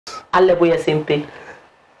Alebo ya Sempe.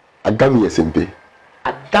 Adamu ya Sempe.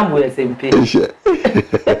 Adamu ya Sempe.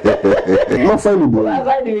 Ma fani bo. Ma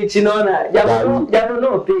fani chinona. Jabu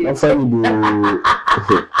no pay. Ma fani bo.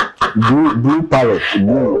 Blue parrot.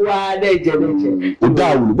 Wa deje.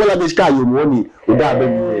 Odaawulu. Bola be ska yo mo ni. Oda be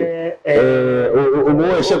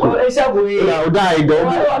omo eseko. Eseko yi. Na oda ido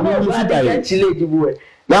mo fi dai. Chile jibu e.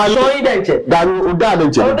 Na so idenche. Daru oda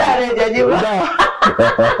denche. Oda deje jibu.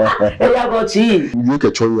 Eya go chi. You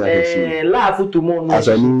ke chon ya de. Laugh to mo no.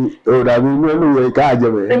 Asani oda mi no we ka je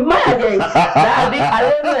me. Ma je. Dadi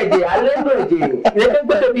aleno je. Ne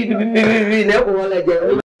gbe bi ne ko wala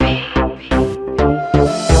je.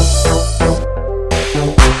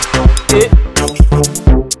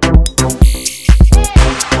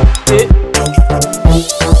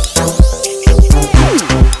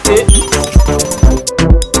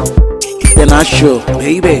 Nasho,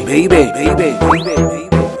 baby,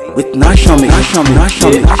 with Nasho me.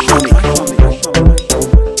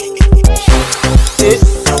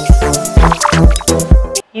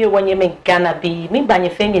 You when you make Ghana be me banye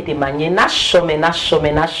fenye de manye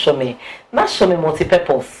Nasho me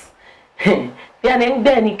multi-purpose. Bia ne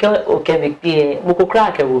mbe ni ke okevekpie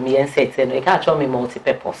mukokra ke wo mi ensete no e ka cho me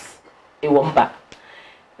multi-purpose. E wo mba.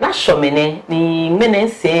 Nasho me ne ni mene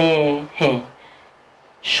se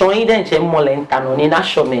showing them che molenta no ni na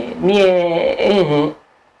show me ni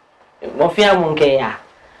mo fi amun ke ya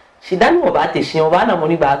si dan mo ba te si o ba na mo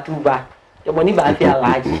ni ba tu ba ke mo ni ba fi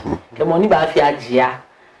alaji ke mo ni ba fi ajia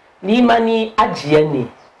ni mani ajia ni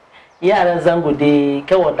ya ran zango de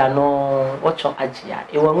ke woda no wo cho ajia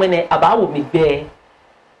e wo mene aba wo mi gbe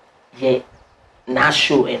ye na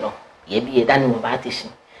show e no ye bi e dan mo ba te si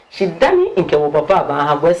dan nke wo papa ba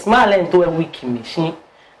ha go smile into a week me she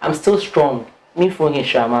I'm still strong. Me for his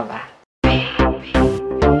shama ba.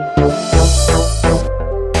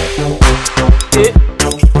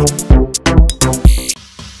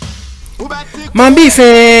 Mambi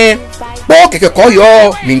fe bo keke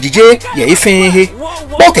koyo mindije ye ife he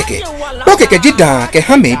bo keke jida ke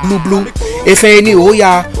ha me blue efe ni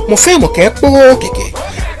oya mo fe mo ke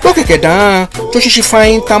bo keke dan to shishi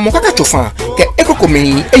fine ta mo kaka chofa ke ekoko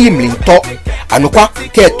me eyimlin to anukwa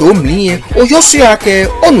ke to mli oyo si ake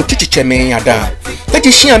onu chichiche me ada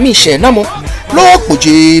teji shi ami se namo lo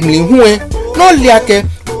poje mli hu no le ake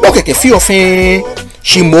bo keke fi ofin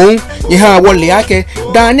shimon ye ha wole ake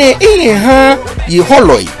dane ihe ha ye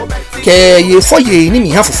holoi ke ye foye ni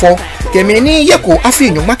mi ha fofo ke me ni ye ko afi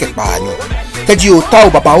enyo ma ke pa anyo teji o ta o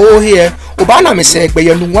baba o here o ba na me se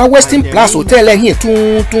gbeye nu wa Western Plus Hotel hin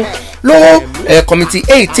tuntun lo committee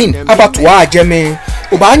 18 abatwa ajeme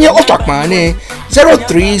o ba anye o takpa ni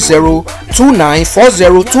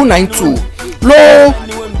 03029402292 lo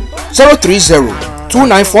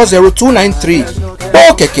 03029402293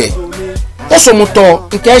 bo keke osomuto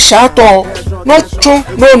nke shato no chu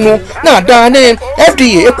nonu na da ne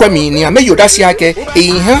FDA ekwemi ni ameyoda si ake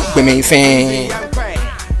eyin gbeme ife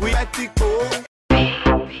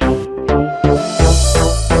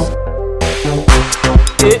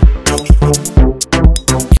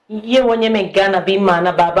Ye wonye me Ghana bi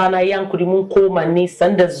mana baba na yankuri munko mani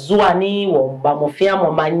sanda zuwa ni womba mofia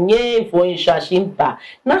mo manye fo inshashimba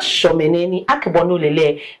na shomeneni akebono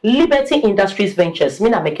lele Liberty Industries Ventures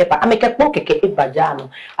mina mekepa amekepo keke ibajano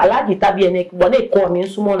alaji tabi ene bone ko mi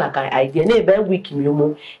nsumo na kan idea na ebe week mi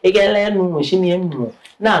mu egele nu moshimi enu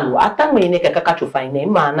na lu atanwe ne kaka cho fine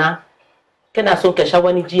mana kena so ke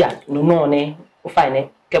shawani jia no ne o fine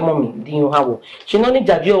kemomi din hawo shino ni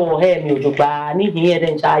jaji o he mi ojogba ni hin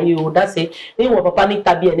eden chaye o da se ni wo papa ni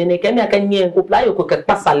tabi ene ne kemi akanye ko playo ko ke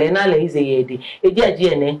pasale na le ize yede eji aji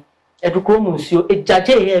ene edukro mu nsuo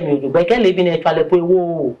ejaje he mi ojogba ke le bi na etwale po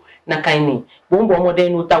ewo na kaini bombo omode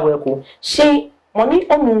nu tawe ko she money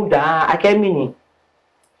omu da akemi ni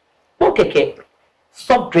okeke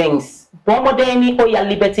soft drinks Bomodeni Oya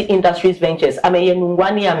Liberty Industries Ventures ameye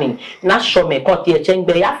nungwani ami na shome kotie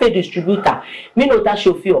chengbe ya fe distributor minota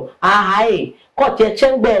shofio hai kotie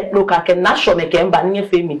chengbe loka ke na shome ke mba nye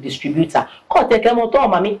fe mi distributor kotie ke moto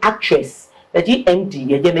mami actress the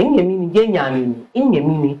GMD ye je me nyemi ni je nyami ni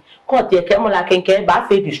nyemi ni kotie ke mo la kenke ba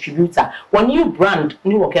fe distributor one new brand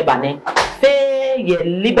ni wo ke bane fe ye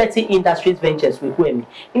Liberty Industries Ventures we kwemi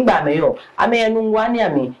ngba me yo ameye nungwani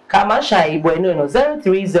ami kama sha ibo eno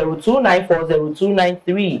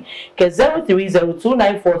 0302940293 ke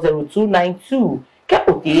 0302940292 ke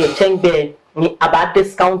otie chengbe ni about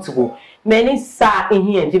discount go many sa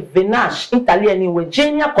here the Vinash Italian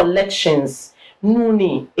Virginia collections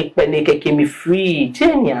nuni ekpene keke mi free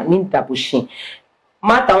Genia ni dabushi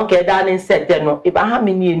Mata onke dani sete no Ibaha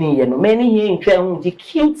mini ye no many here in train the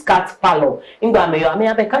cute cat palo ingwa me yo ame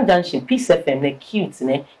abeka junction Peace FM ne cute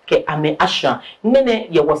ne ke ame asha nene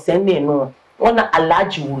ye wasene no ona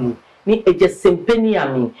Adoawulu ni eje Sempe ni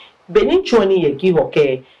ami beni choni ye gi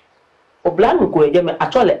hoke oblanu ko eje me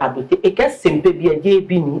atole Adote eke Sempe bi eje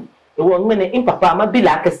bi ni e wo ngene impapa ama bi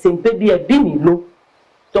la ke Sempe bi e bi ni lo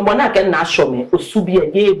to bona ke na shome osu bi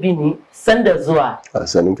eje bi ni sende zoa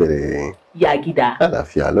asanu pere Yagida.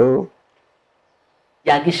 Alafialo.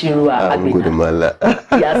 Yagishiru Agudumala.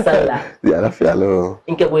 Ya sala. Alafialo.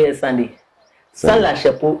 Inke boye Sunday. Sala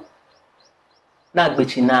shepo. Na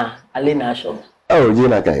gbechina ale na shop. Oh,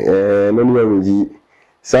 jina kai. No ni weji.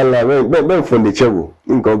 Sala ben fonde chego.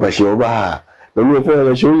 Nko ba shi oba ha. No ni fe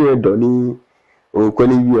na show ye do ni o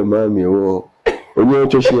kwani wi ma mi o. Onye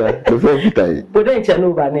choshia. No fe fitai. Boden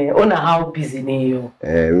chanu ba ne. Ona how busy ni yo.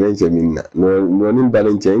 Menche minna. No ni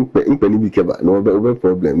balance nkpe ni bikeba. No be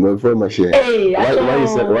problem. No for ma share.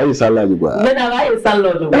 Why you sala jugwa? Mena why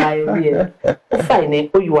sala jugwa ye. O fine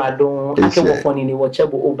o you adon ake wo foni ni wo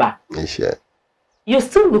chebo oba. Yes. You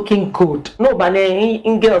still looking good. No ba ne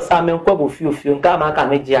in girls ame nkwa bo fiu nka ma ka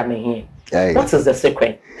meji ame here. What is the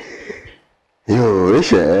secret? Yo,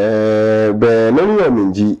 be no ni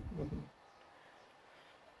aminji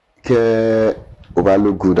ke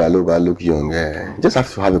overlook good, overlook young. Just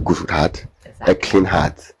have to have a good heart, exactly. A clean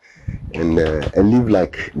heart, and live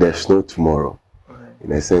like there's no tomorrow.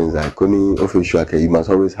 In a sense, like only official, you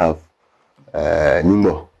must always have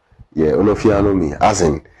nimo. Yeah, onofiano me, as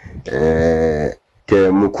in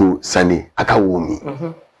ke muku sani akawomi.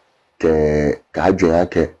 Ke adjoya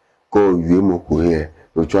ke ko moku here.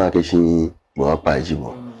 No try ke shi mo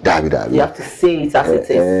apajibo. David. You have to say it as it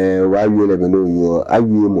is. Why you never know you are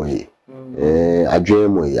moye.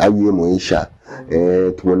 Adremoy, moisha.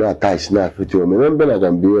 Tomorrow attach na fit you. Remember like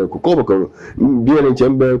I'm being Koko be in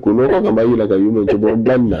chamber, could not come by you like a human to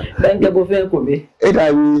Blanda. Thank you for me. And I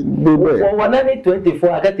will 124.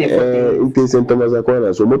 I got it. In St. Thomas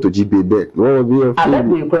Aquana, so moto GP bed. No, we are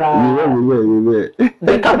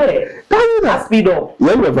the cover. Speed up.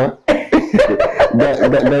 Never.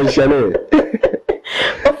 That Chanel.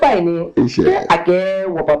 Fine.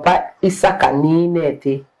 Again, what papa Isaka ni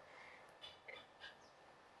nete.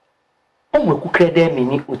 O we kukrede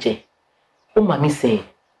mini uche. O mami say,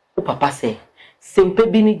 o papa say, Sempe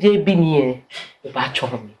bini je bini e, o ba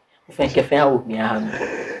chomi. O fe ke fe a o mi a.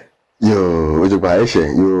 Yo, ojo ba eshe,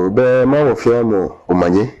 yo be ma wo fi amo o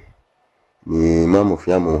manye. Ni ma mo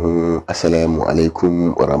fi amo hu assalamu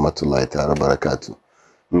alaikum wa rahmatullahi ta'ala wa barakatuh.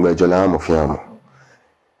 Ngbe jola mo fi amo.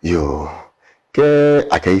 Yo ke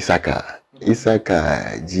aka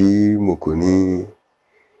Isaka ji mokoni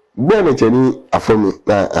gbeme cheni afomi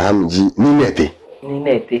na ahamji ni nete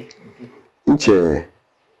nche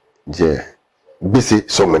je bisi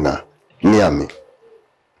somena ni ami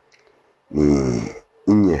ni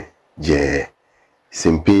nye je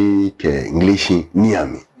Sempe ke English ni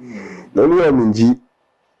ami no ni ami ji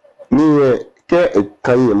ni ke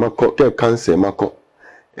kai mako ke cancer mako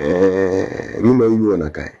mi ma yi wona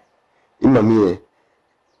kai imami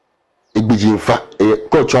Egbiji nfa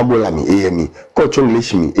ko trouble mi eyemi ko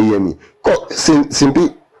English mi eyemi ko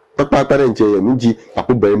Sempe papa parent eyemi ji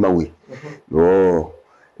papo bere mawe no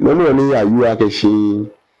ni ya yu akeshi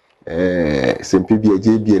Sempe bi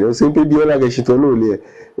eje bi no Sempe bi na akeshi to no le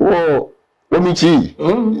wo mi chi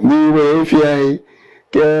ni we fi ai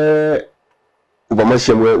ke Obama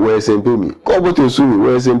shemwe we Sempe mi ko boto su mi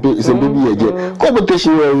we Sempe bi eje ko boto shi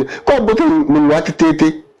we ko boto mi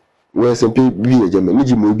watete we Sempe bi eje me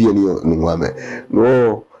ji mo bi ani no nwame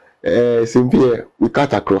no Sempe we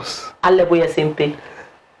cut across Alebo ya Sempe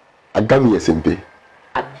Adam ya Sempe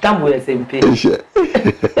Eshe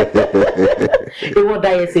e wo da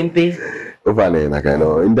ya Sempe over na kind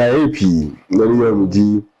of in the AP no ni yo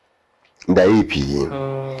ji in the AP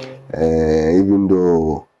even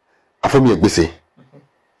though afami egbese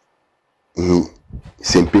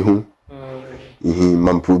Sempe hu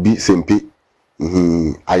mampubi Sempe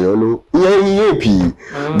ayolo yepi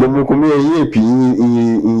bomo komi yepi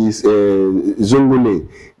zongole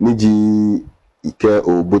niji ike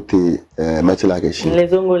obote machela keshi le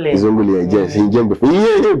zongole yes njembe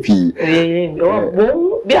yepi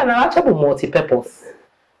bi ana acha bo multi purpose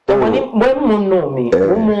to woni mo no mi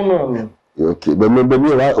okay but me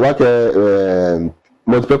wa ke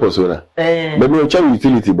multi purpose ora but me cha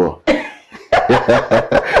utility bo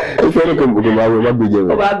if you come to my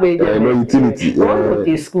no utility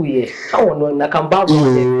no school here how no na can ba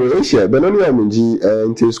go sure but no am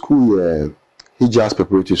into school Hijas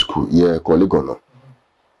preparatory school colleague no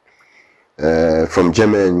from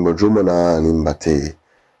German Modrumana and Mbate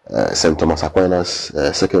St. Thomas Aquinas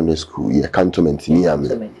Secondary School, yeah, cantonment near me.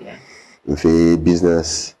 In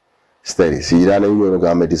business studies.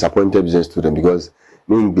 I'm a disappointed business student because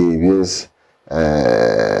me business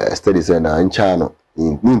studies in China,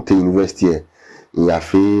 in university, in a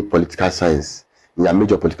political science, in a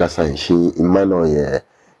major political science, in minor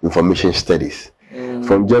information studies.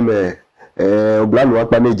 From Germany, Bland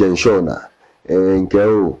work manager in Shona, in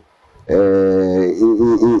Kero,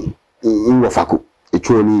 in Wafaku, a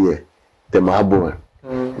 20 year, the Mahabo.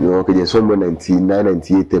 You know, because someone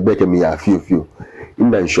 1998, back me a few. In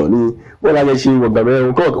that Shoni, well, I guess she will be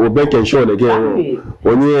or back and show again.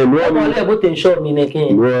 When you know about and show me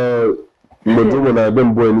again. Well, when I've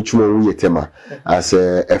been born each one tema as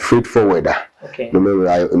a freight forwarder. Okay. Remember,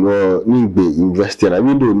 I need be invested. I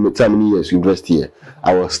mean, do how many years invest here?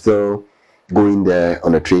 I was still going there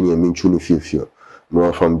on a training in Chuni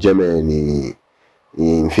no, from Germany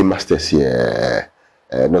in film masters here,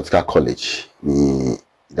 Nautical College.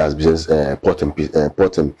 That's business, port and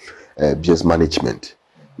business management.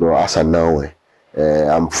 No, as I now,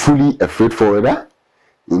 I'm fully a freight forwarder.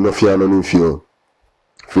 No fear, no fear.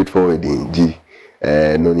 Freight forwarding,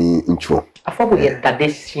 no intro. I thought we had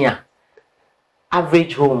this year.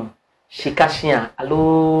 Average home, Shikashia,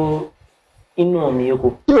 allo inu mi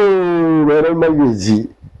yoko. Yo, where am I G?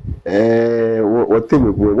 What thing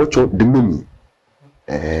we watch out the money?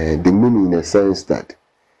 The money in a sense that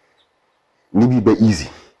maybe be easy.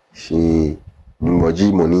 She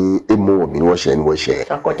Nimoji money e more me wash and wash.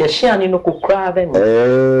 Akoje share ni no kukra be me.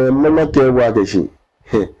 Mama ke wa ke shi.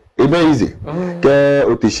 E be easy. Ke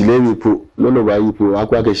otishile wi po, no no ba yi po,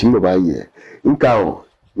 akwa ke shi mo ba yi. Nka o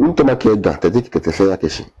Ntoma ke da tete ke te fe ya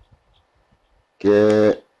keshi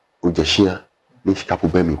ke ujeshia ni shikapu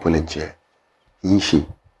be mi polenje yinshi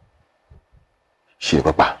shi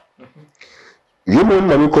papa yemo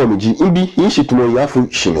na mi ko mi ji ibi yinshi tumo yafu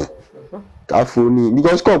shine ka fu ni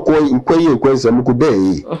because ko nkwaye nkwenza muku be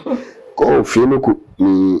yi ko fe no ku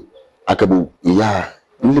ni akabu ya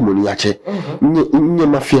nlimo ni yache nye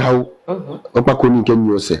mafi hawo opa ko ni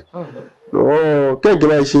kenyo se no ke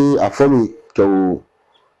gba shi afomi ke o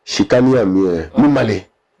Shikania me mumale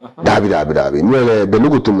dabi nwele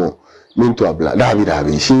benugutumo minto abla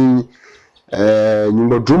dabi shi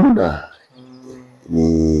nyumba drumuna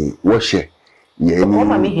ni washe ye ni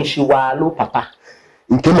mama mi hishi wa lo papa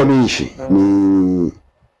nke mama mi hishi ni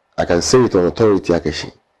I can say it on authority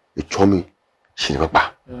akeshi e chomi shi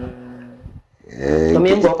papa to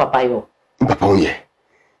me ngo papa yo papa oye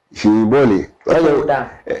shi bole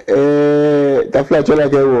ta fla chola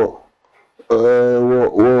ke wo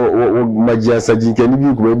majia sajike ni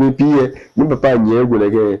bi ko be pie ni papa nye ego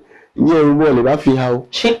leke nye wo le ba fi hawo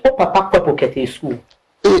shi o papa ko pocket school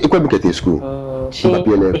ko pocket school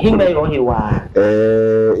papa le himba yo hiwa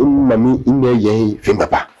mami ine ye fi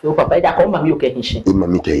papa o papa da ko mami o ke hinshi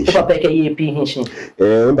mami ke hinshi papa ke ye pi hinshi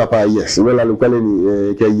papa yes wala lo kwale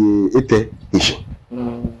ni ke ye ete hinshi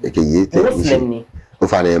ke ye ete muslim ni o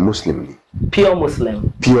fa le muslim ni pure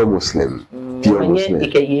muslim pure muslim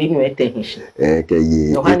ike ye nyu ete hinshi ke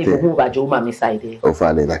ye no hani ko ba jo ma mi side o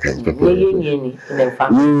fa le na kan pepe ye ni ne fa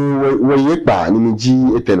wo ye pa ni mi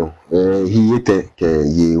ji ete no hi ete ke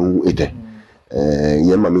ye un ete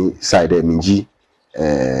ye ma mi side mi ji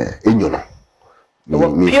enyo no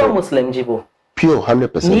pure muslim jibo pure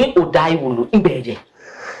 100% ni Odaawulu igbeje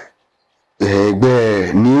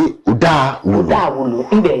gbe ni Odaawulu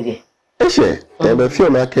igbeje eshe be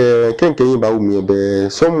feel na ke kenke yin ba umi be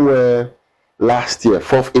somewhere last year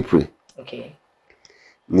 4th April. Okay.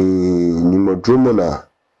 Ni modromo na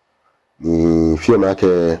ni feel na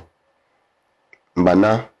ke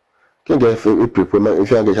mbana kenke April po na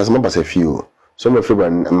if you get chance mba se feel somewhere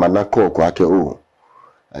February mbana ko ake o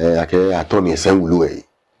ake atomi esenwulu e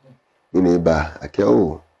ni ba ake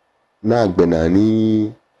o na agbena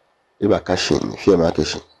ni eba kashin feel na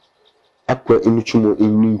kashin akwa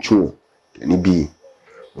inuchumo ni bi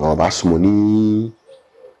no ba sumo ni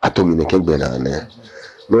atomi ne kegbe na ne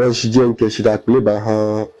no shije nke shida pele ba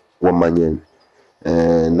ha wo manyen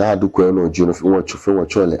na adukwe no ju no won chufe won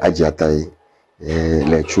chole aji atai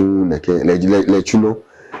lechu ne ke lechu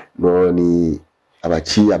no ni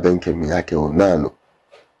abachi abenke mi yake o nano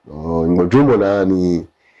no ngojumo na ni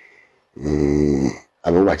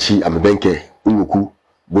abachi abenke unuku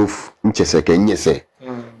bof nchese ke nyese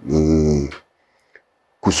ni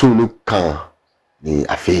kusunu kan ni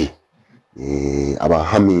afi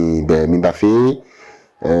abahami be mi ba fe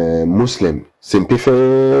muslim Sempe fe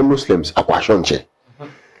muslims Akwashongts3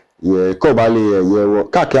 ye ko ba le ye wo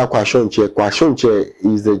ka ke Akwashongts3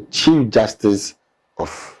 is the chief justice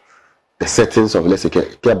of the settings of let's say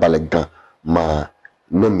ke balagan ma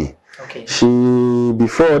nomi Okay. She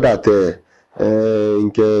before that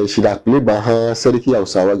she that played by her Seriki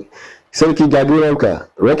Ausawa. Seriki Gabrielka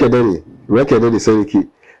recorded Seriki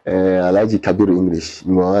Alaji Kabiru English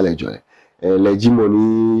Mwale Joy.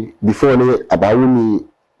 Legimoni before ne Abawuni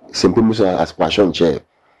Sempe Musa Akwashongts3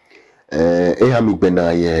 ehami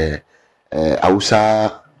bena ye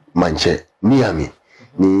Ausa manche Niami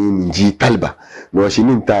ni minji Taliba no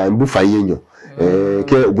shininta mbufa yenyo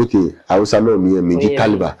ke obuti Ausa no mi minji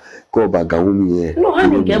Taliba ko ba gawumi ye no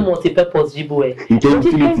hani get multi-purpose jibuwe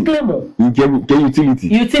utility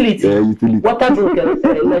water bill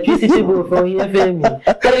electricity bill for FM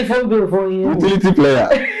telephone bill for utility player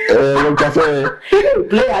cafe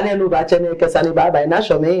player ne no ba chene kesani baba na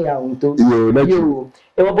show me ya unto yo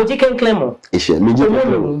e wo boji ken claim ishe minji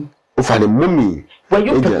o fa ne mummy were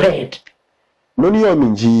you prepared no ni o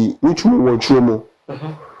minji nuchumo won chumo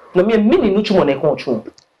no me mini nuchumo ne kon chumo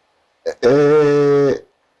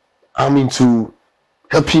I'm into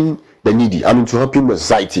helping the needy. I'm into helping the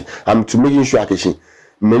society. I'm into making sure I can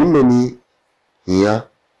many here.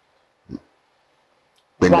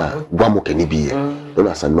 When one more can be here.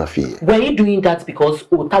 Were you doing that because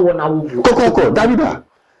Odaawulu? Koko, Davida.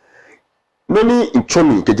 Many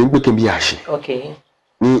chomi can be ashi. Okay.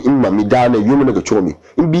 Ni imami dane yume na chomi.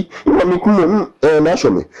 Imbi imami kumo na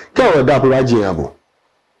shomi. Kawa da puraji abo.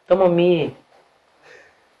 Come on me.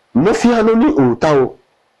 No fear no ni Otawo.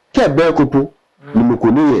 Ke be kopo ni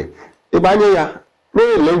mokoni ye e ba nye ya no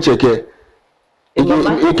lenche ke e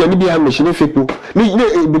ke ni bi ha machine fepo ni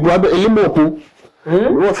bibu abe elimo po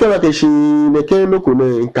wo fe wa ke shi ne ke no ko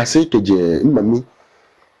ne nkase keje mami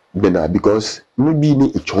bena because ni bi ni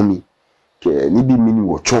ichomi ke ni bi mi ni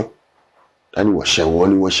wo cho ani wo she wo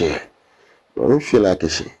ni wo she no feel like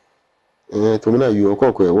she to me na you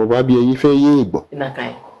okoko e wo ba bi yi fe ye igbo na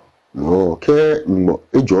kai no ke mo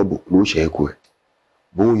e job no she ko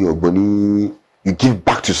you give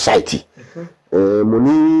back to society.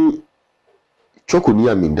 Money chokoni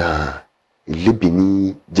aminda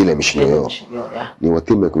ilibini jele mishino ni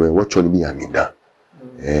watime kwa wacho ni bi aminda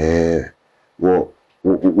onyo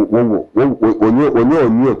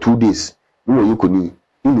 2 days ni yuko ni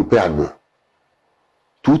pe anu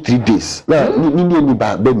 2-3 days na ni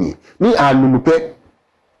ba bemi ni anu pe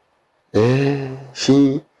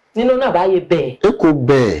shi nino na ba ye be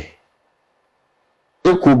ekube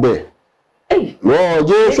no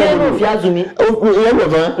je so no fi azumi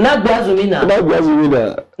na gbe azumi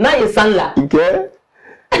na na ye sanla nke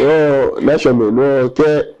na show me no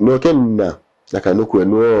ke na ka no ku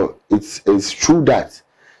no it's true that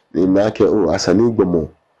na ke asani gbomo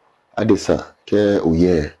adesa ke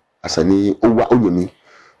oye asani owa onyemi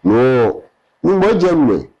no ni mo je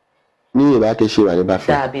nwe ni ba ke shira ni ba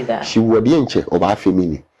fe she wo bi enche oba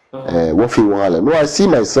family wo fi wala no I see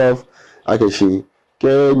myself actually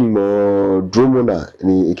ke ni mo drumona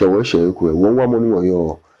ni ke wo she ku wo wa mo ni wo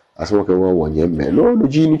yo aso ke wo nye me no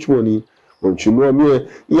ji ni chuo ni on chuo mi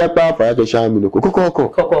ya pa fa ke sha mi no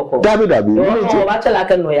koko dabi no ba chala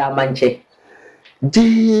kan no ya manche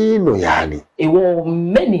di no ya ni e wo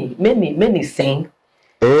many sing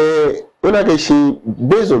una ke she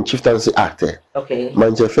based on chieftaincy act okay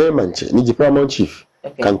manche ni paramount chief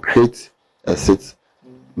can create a seat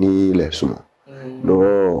ni le sumo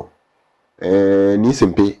no ni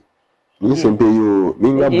sempe yo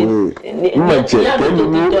minga bo manche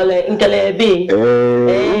nkele be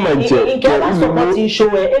manche nkele supporting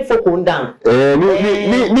show e foko down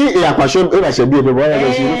ni Akwashongts3 e ba se bi e be bo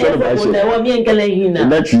ya se ni fe ba se na wo mi nkele hina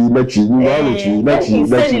na chi na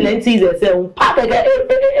say lenti ze se un pa keke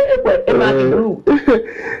e ma ki blue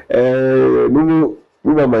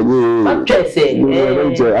numu manye manche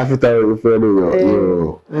after fe no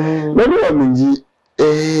yo no minji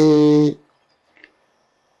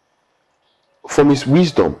from his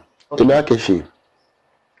wisdom, okay.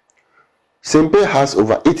 Sempe has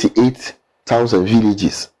over 88,000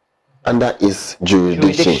 villages under his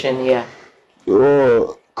jurisdiction. Yeah.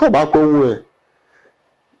 Oh, come back on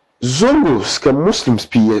Zongos can Muslims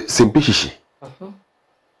be Sempe shishi.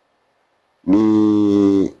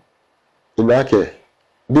 Ni inake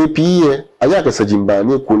de piye ayaka sajimba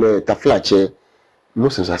ni kule taflache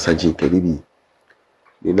Muslims asajin kedibi.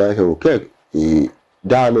 Inake okay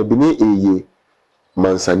dano bini eye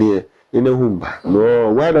mansanie ine humba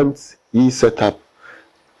no why don't he set up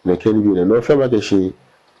na can be no fema ke shi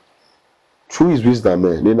through his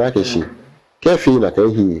wisdom ni na ke shi ke fi na ke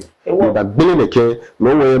hi da bele ne ke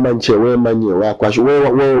no we manche we manye wa kwasho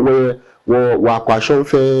wa kwasho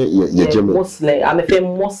fe ye jeme Muslim I'm a fam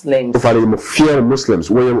Muslims for the fear Muslims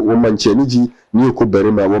we manche ni ji ni ko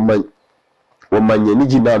bere ma wo man womanye ni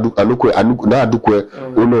ji na adukwe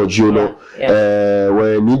ono ojo no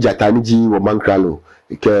we ni jata ni ji wo mankralo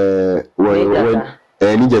ke we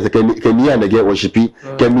ni jata ke ni anage worshipi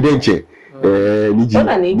ke mi denche ni ji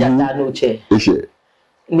ona ni jata no che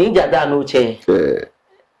ni jata no che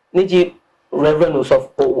ni ji reverend of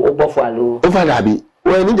Obofalo over dabi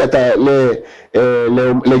we ni jata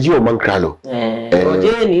le ji wo mankralo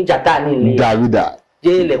oje ni jata ni le Davida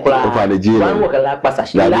jele kula wan wakala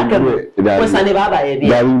pasashi la kan ko sane baba e bia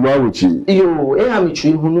Davi ma wuchi yo e ha mi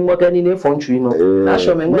twi hunu mo gani ne fon twi no na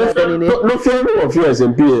show me ngwa gani ne no fear no of fear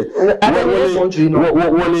Sempe wole fon twi no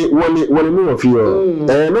wole no of fear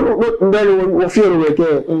no ndani wo fear no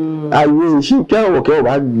ke ayi shi ka wo ke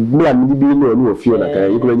ba bla mi bi no of fear na ka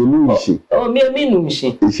ikula ni mi shi o mi nu mi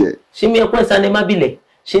shi mi ko sane ma bile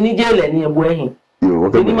shi ni jele ni ebu ehin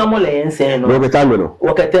ni mamo le yense no wakatangwe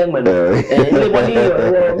no ile boni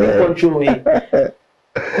mi control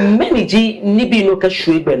many ji ni bi no ka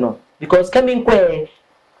shwebe no because coming kwe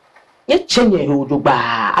ye chenye yodo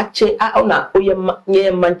ba ache ona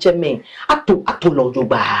oye manche me ato lojo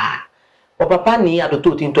ba o papa ni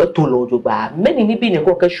adoto tinto ato lojo ba many ni bi ne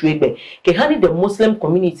ko ka shwebe ke hani the Muslim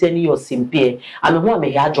community ni yo Sempe ame ho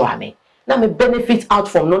ame ya jo ame na me benefit out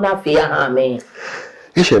from no na fear ha me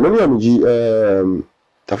Ishe no mi amiji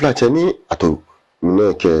tafla cheni ato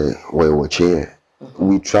ke we watch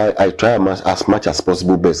I try as much as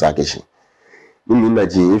possible best akeshi ni na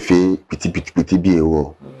ji efe piti bi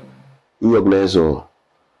ewo we organize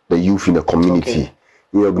the youth in the community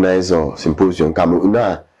we organize symposium kamu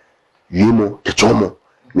na yemo kechomo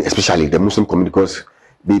especially the Muslim community because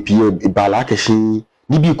BPA ibala akeshi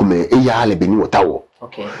ni bi kume eya le beni wotawo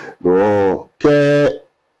okay no ke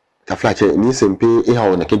Taflache ni Sempe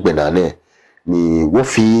ha na kegbena na ni wo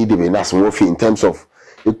fi de menas wo fi in terms of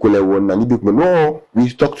equal one na ni big no we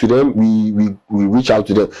talk to them we reach out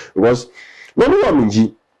to them because no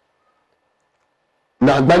aminji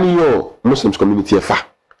na agbani yo Muslims community fa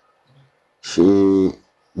she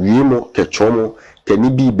wiemo ke chomo ke ni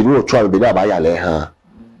bi ni o twa be da ba ya le ha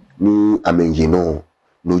ni amenji no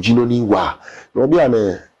jino ni wa no bia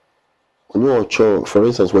na onyo cho for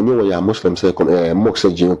instance when you were Muslim say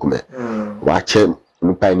mosque jin kume wa che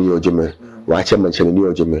mpa ni ojeme wa che manche ni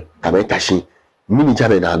ojeme kame kashi mini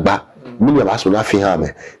jabe na agba mini ba so na fi ha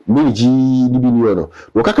me mini ji ni bi ni no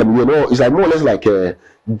no kaka mi no it's like more or less like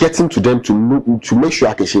getting to them to make sure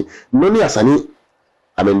akeshi no ni asani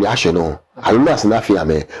the action no aluna asana fi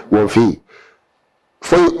ame won fi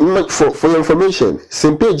for your information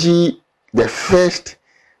Sempe ji the first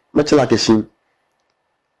much like akeshi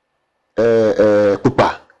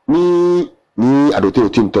pupa ni Adote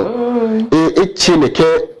otinto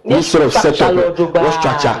chineke this sort of setup was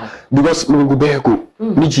structure because mungu beko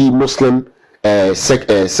niji Muslim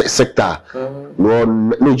sector no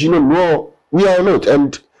you know we are not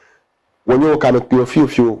and when you can pure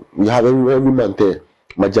few we have every month there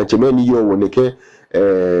majanchemeni yo woneke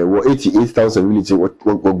wo 88,000 villages wo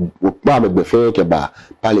ba me befe ke ba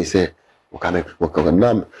palace wo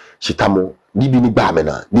kanam chitamo dibi ni ba me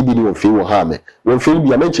na dibi ni won fi wo ha me won fi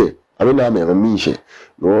bi amenche amena me mishe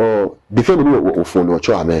no defend ni wo fon no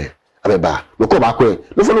cho ame abeba no ko ba ko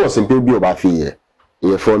no fon wo Sempe bi o ba fi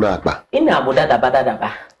ye fon na agba ina abudada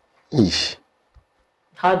badada ish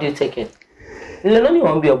how do you take it lelo ni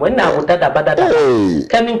won bi o na abudada badada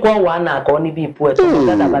kemi ko wa na ko ni bi pu e to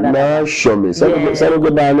badada badada na show me say go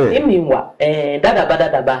down there imiwa dada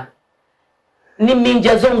badada ba ni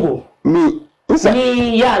minja zongo ni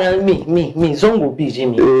yara mi zongo biji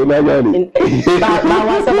mi na gani ba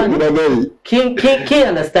wa sama ni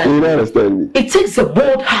can understand it takes a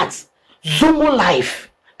bold heart zongo life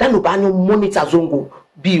that no ba no monitor zongo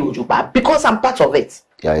bi ojuba because I'm part of it.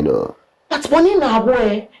 Yeah, I know. But boni na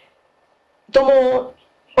boy tomo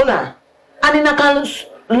ona anina kan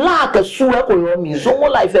lack su ekoyomi zongo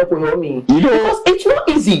life ekoyomi because it's not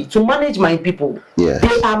easy to manage my people. Yeah.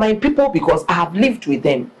 They are my people because I have lived with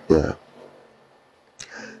them. Yeah.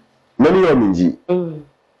 Many Minji,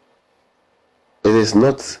 it is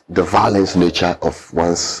not the violence nature of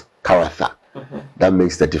one's character that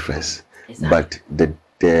makes the difference, but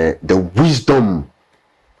the wisdom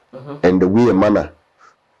and the way and manner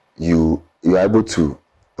you are able to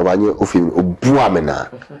that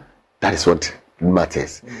is what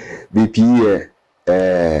matters. BP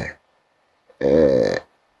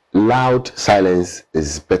loud silence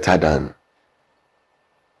is better than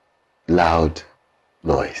loud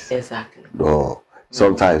noise. Exactly. No.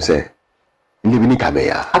 Sometimes living in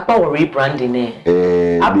Kameya. Apa wo rebranding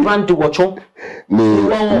brand to watch on. Ni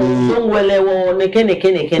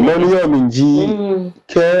neke. Moni minji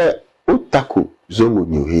ke utaku zongo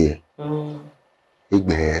new here.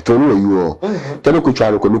 Igbe. To know you. Tell ku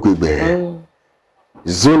chwa ko nuku igbe.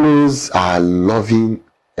 Zulus are loving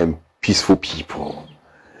and peaceful people.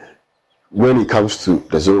 When it comes to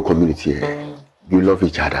the Zulu community, we love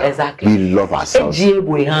each other. Exactly. We love ourselves. We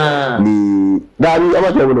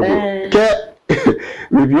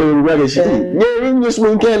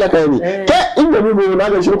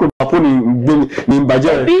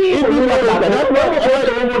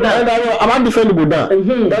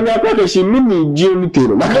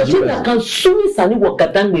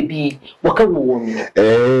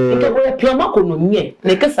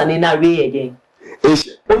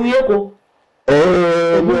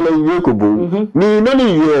ni no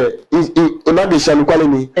ni ye na de shanu kwale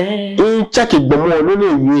ni in check igbomo no ni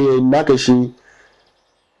ye na keshi.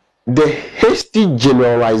 The hasty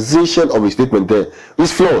generalization of his statement there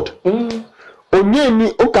is flawed. Onye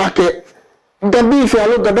ni okake gabi fe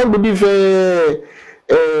alo gadan bi fe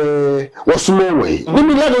wasumo we ni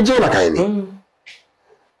mi la de je na kai ni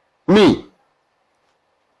mi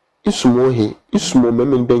isumo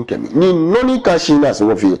memen benkami ni noni kashi na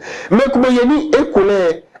so fi me kuma ye ni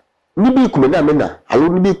ekule ni bi kuma na me na alo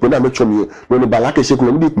ni bi kuma na me chomi no ni balake she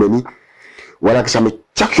kuma ni bi kuma ni wala ka me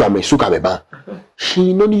chakwa me suka me ba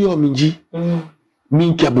shi noni yo minji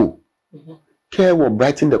min kebo ke wo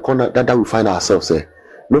brighten the corner that we find ourselves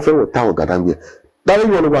no fe wo tawo gadangbe dare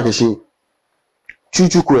yo no wa ke shi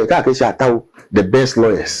chuchuku e ka ke shi atawo the best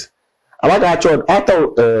lawyers abada achod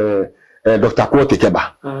atawo Dr. Kwote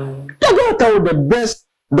Keba. You got the best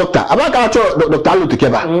doctor. About Dr. Adote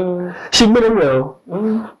Keba. She made it well.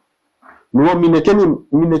 No,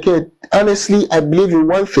 honestly, I believe in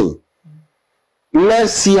one thing.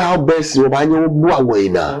 Let's see how best Robanyo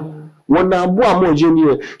Buawena. When I bought more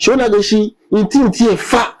junior, Shona Gashi, in Tinti,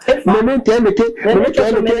 fa, Minute,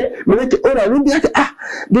 or I will be at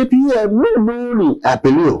the Pierre, no,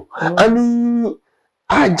 Apelio. And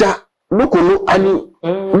Aja. Loko ani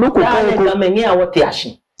loko ka mengi awote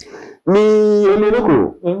ashi ni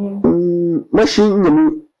loko machine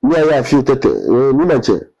ni ya fi tete ni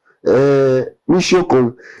nache ni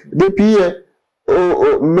shoko depuis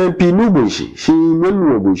mempi nubushi shi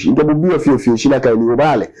menu bushi ndo bi ofio shi na kai ni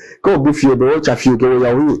obale ko bi fi be ocha fi ke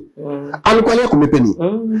ya wi anu kwale ko mepeni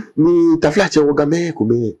ni taflache wogame ko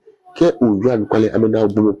me ke oju anu kwale amena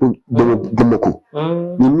bomoko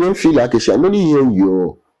ni mi fi la ke sha no ni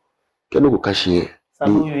yo Keno go kashi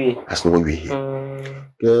asno wi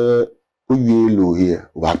ke uye lo here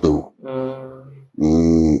wa to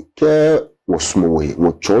ni ke wosmo we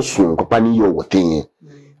mo chosu papa ni yo wotin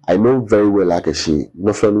I know very well like she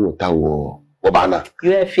no friend wo tawo obana.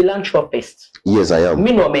 You are a philanthropist. Yes, I am.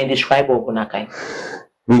 Me no man describe obuna kai.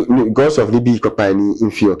 Because of the big papa ni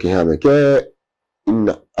infio ke ha me ke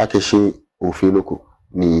in akeshi ofiloko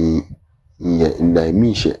ni na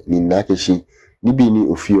mishe ni na akeshi ni bi ni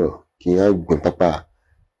ofio papa,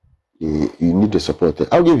 you need the support.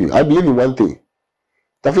 I believe in one thing.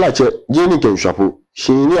 Taflache, Jenny can shapo.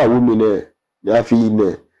 She knew a woman there.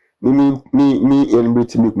 Me, and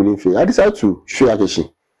Britty make money for. I decided to share a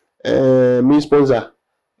me sponsor,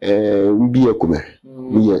 be a comer.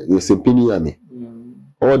 Me, the Sempe army.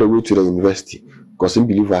 All the way to the university. Because I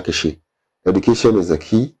believe education is the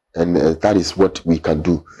key, and that is what we can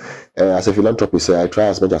do. As a philanthropist, I try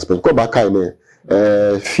as much as possible. Go back,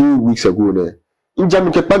 few weeks ago, in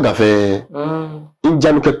Januke Paga,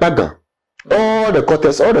 all the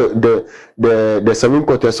quarters, all the 7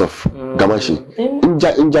 quarters of Gamashi, in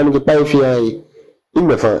Januke Paga, in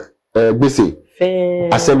the Bisi,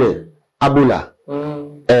 Asene, Abula,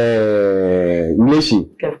 Nishi,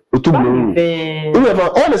 Utubu,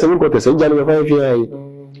 all the 7 quarters in Januke Paga.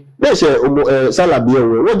 There's a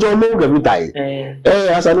Salabio, what your move every time.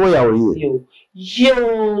 As I know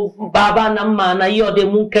yo baba na mana yo de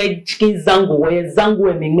muke chicken zangu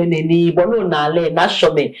emengene ni bono na le na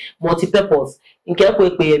shome multi-purpose nke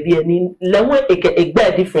ekwe bi ni lewe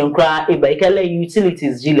egbe different kra eba ikele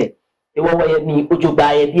utilities jile ewo ni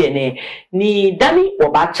ojogba ye bi ni dani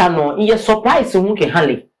obacha no iye surprise hu ke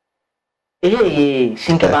hale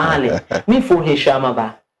shinke ba hale mi fo he shama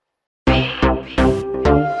ba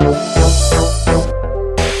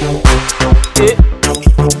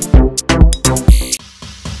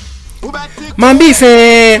Mambi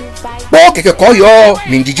fe bo keke koyo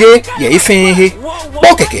mindije ye ife he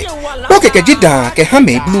bo keke jida ke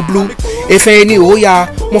hame blue efe ni oya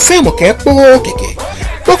mo fe mo ke bo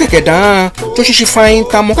keke da to shishi fine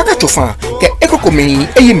ta mo kaka chofa ke ekoko mi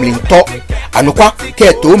eyimlin to anukwa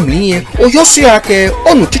ke to mli oyo si ake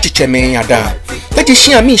onu chichiche me ada te ti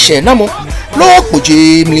shi ami se na mo lo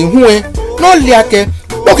poje mli hu no le ake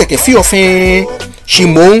bo keke fi ofen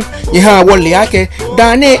Shimon ha wole ake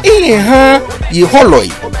dane ha ye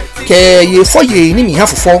holoi ke ye foye ni mi ha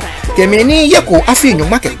fofo ke mi ni ye ko afi enyo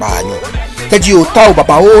make paanyo ke ji o ta o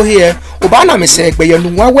baba o here o ba na me se egbe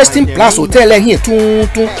yenu wa Western Plus Hotel hin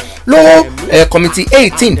tuntun lo committee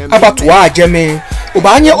 18 abatwa ajeme o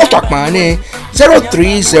ba nye otapan ni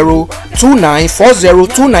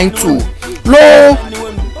 03029402292 lo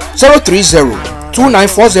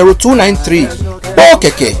 03029402293 po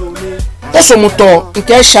keke osomuto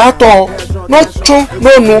nke shato no chu no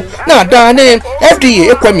nu na da ne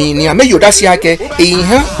FDA ekwemi ni ameyoda si ake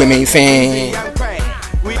eyin gbeme ife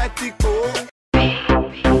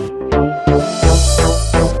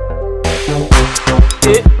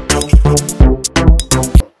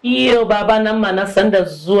Iyo baba na mana sanda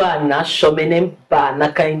zuwa na shomene ba na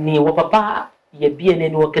kaini wa papa ye biene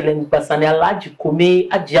ni wakelen basane alaji kome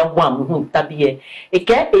ajia wam hu tabiye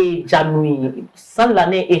eke janui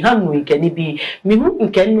sanlane hanui ke ni bi mi hu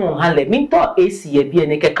nke no hale mi to esi ye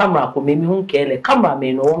biene ke camera kome mi hu kele camera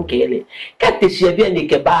me no won kele ke te sie biene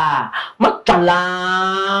ke ba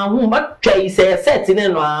matala hu matwai se set ne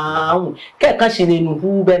no hu ke ka shine nu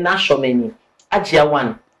hu be na shomeni ajia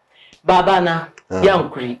wan baba na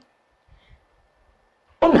yankuri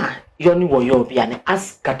ona yoni wo yo biane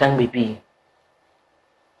as kadang bebi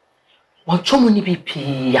wa chomo ni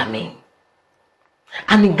bipi yame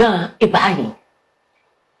aniga ebayi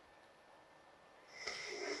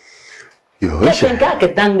yo she ga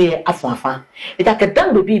kadang ne afafa ita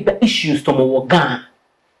kadang bebi ba issues to mo wo ga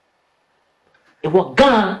e wo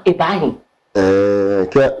ga ebayi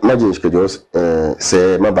que imagine que Deus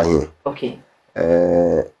c'est ma bahin okay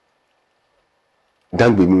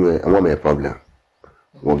dang be mi e won me problem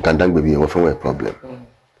won kan dang be mi e won fe problem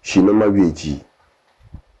shi no ma wi ji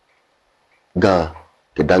ga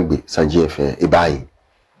ke dang be sanje fe e bai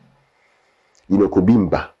ino ko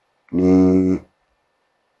bimba ni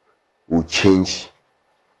will change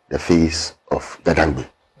the face of the dangbe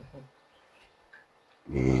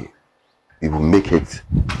we will make it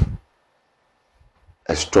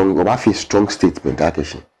a strong strong statement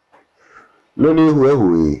attention. No ni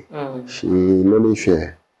huwe she no ni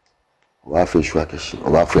share wa fe shwa keshi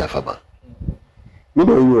o ba fu afaba mi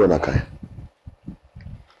do yi wona kai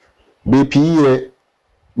be piye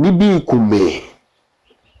ni bi kume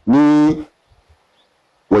ni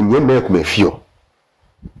wonye me kume fio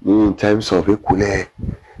ni in terms of ekule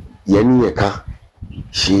yeni yeka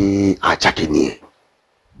shi achake ni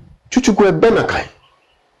chuchuku e bena kai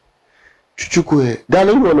chuchuku e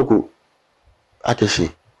dale ni wona ko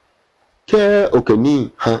akeshi ke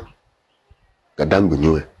okeni ha gadangbu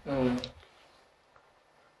niwe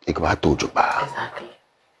ikwa to joba exactly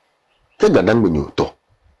ke gadangbu ni to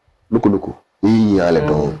nuku yi ya le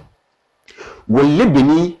don wole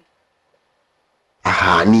bini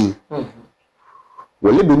ahani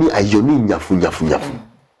wole bini ayoni nyafu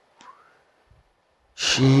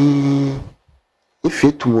shi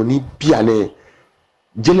ife tumoni biale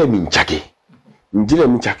jele mi nchake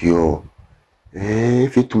yo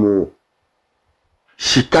ife tumo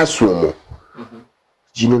shika suomo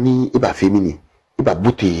jino ni iba femini iba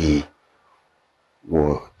buti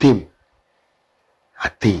wo tem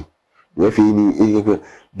ate wo fe ni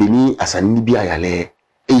bini asani bi ayale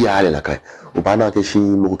eyale la kai ubana ke shi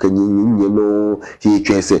mo ke nyi no ti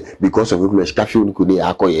twese because of me shika fi ni ko ni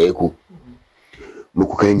akoye eko mo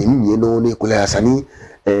ko ke nyi no ni ko la asani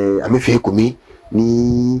ame fe ko mi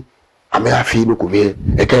ni ame afi no ko mi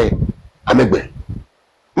eke amegbe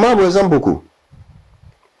ma bo example ko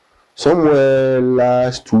somewhere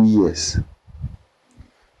last 2 years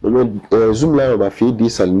zoom line about feed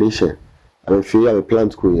desalination and feed a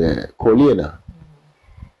plant ko Colina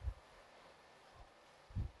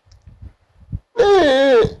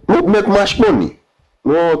make much money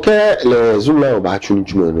no ke le zoom line about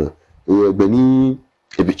chunchumo no gbeni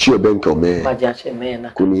ebichi obenke o me majache me na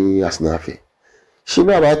kuni asnafe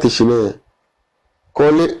shina about shina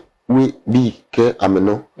kole we bi ke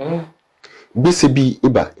ameno bisi bi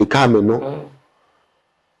iba ika ameno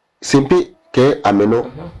Sempe ke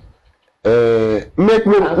ameno make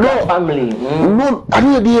no family no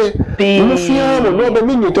ani die no fia no be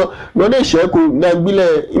minito no na sheku na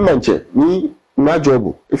gbile imanche ni na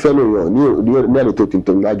job ife no yo ni na to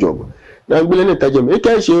tinton na job na gbile ne tajem e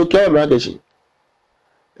ka she o ka ma ka she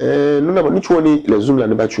no na ni chwoni le zoom la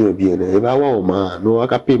ne ba chwo bi ne e ba wa o ma no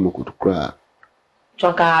aka pay mu kutukra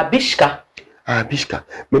chonka bishka bishka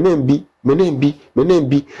menembi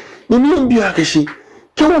ni akashi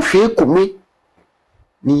ke wo fe komi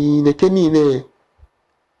ni neteni ne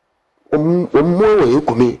omo we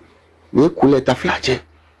komi ni kule ta flache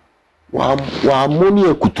wa moni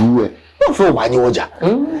ekutu e no fe wa ni oja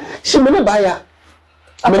si mene ba ya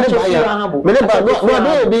no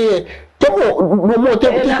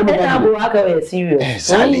be serious.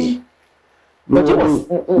 Sally. But it was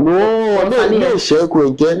no share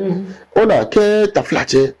kwenke. Ona ke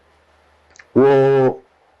taflache. Wo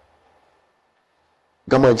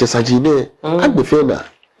gamanche sajine agbe fena.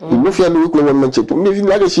 Mo fi anu ko won manche. Me fi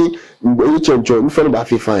lage shi mbo choncho, mo fe ba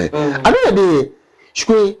fi fan. Ana de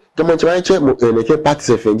shkwe gamanche ba che mo ke party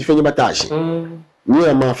se fe, fi ba tashi. Ni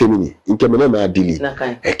ama femini, nke me na adili.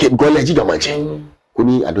 Ke gole ji gamanche.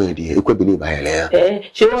 Kuni Adote de ekwebini ba hele.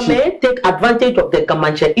 She may take advantage of the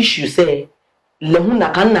gamanche issue say le hu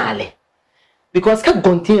na kanale. Because ka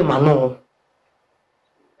gontie mano.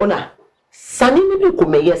 Ona sani ni bi ko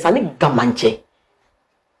meye sani gamanche.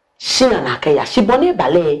 Shina na kaya shibone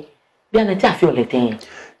bale bia na ti afiole ten.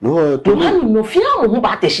 No, to hani no fia mo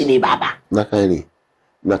ba te shine baba. Nakaini.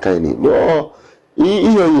 No,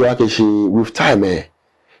 iyo akeshi with time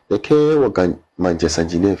the ke wagan Manchester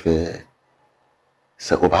Jine fe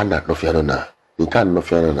se obanda no fia na. Ni kan no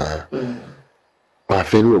fia na. Ma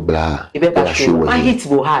fe no bla. My hits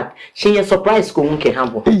go hard. She a surprise ko nke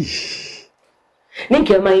hambo.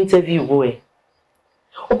 Ninke ma interview boy.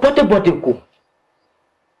 O body ko.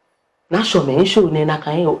 Na show me show ne na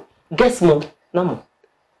kan yo. Guess mo na mo.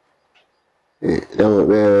 No,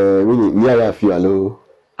 ni ara fi alo.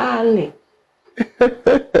 Ale.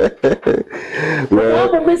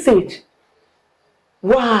 What message?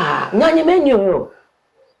 Wow, nyanye menyo yo.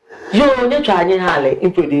 Yo ne twa nye hale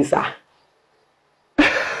introducer.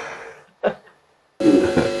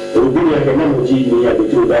 Obi ya kama moji ni ya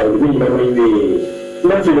bitu da, obi ni mama iwe.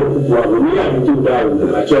 Na filo kubwa, ni ya bitu da,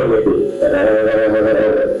 achole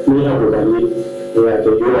ni ya bokani, ya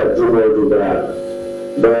kejoa jumo da.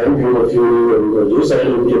 Ba ndio fio ndio sasa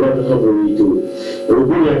ndio mambo hapo itu.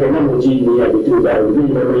 Obi ya kama moji ni ya bitu da, obi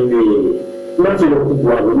ni mama iwe. Na filo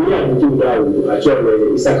kubwa, ni ya bitu da,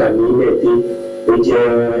 achole isaka ni neti. Eje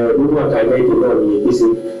nwa ka na ide no ni bisi.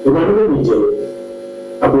 Eba no ni je.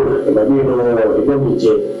 Abona eba ni no ni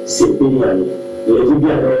je Sempe ni ani. Le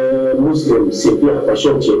bia Muslim Sempe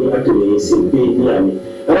Akwashongts3 ni akele Sempe ni ani.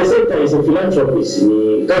 At the same time is a philanthropist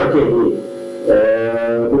ni ka ke ni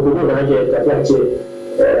beaucoup na je tafiache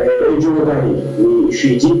ejumo gani ni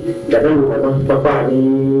shiji gadangu mama papa ni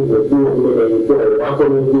obu ni ko wako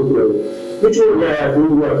ni ko Mucho ya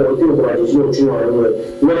fungu wa kautini kwa jizio chuo wane.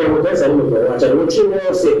 Mwana mwotesa ni mwana wacha. Mwachi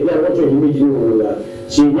mwose ya wacho himiji mwula.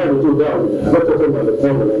 Shinya mtu dawu. Hapo kwa mwana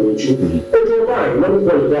na nichu. Ejo mai. Mwana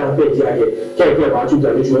kwa lida peti yake. Kia watu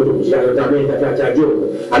jani chuo eto mjia. Dame tata chajo.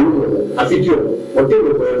 Alumo. Afitio.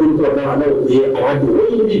 Mwotelo kwa kuni kwa mwana na uye. Aladu.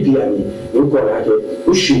 Wei bibi yani. Mkwa yake.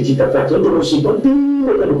 Ushiji tafati. Ejo mshipa.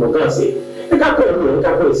 Dino kani mwakase. Eka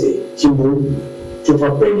ese. Chimbu. Tu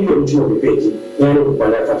fais pas ni le jour de petit, il y a le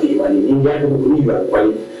voilà ta fille mali, il y a beaucoup de livres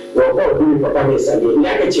quali. Ou encore du papa mais ça il y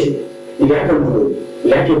a que tiens, il y a que boulot,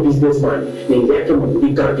 il y a que businessman, il y a que mon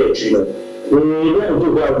petit caractère tu vois. Et il y a un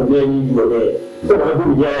peu là où il y a une journée, comme un peu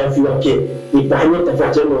il y a un fil à quai, il parle ta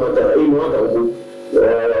fatigue et moi dans le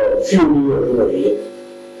fil au milieu.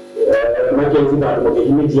 Ma qualité dans le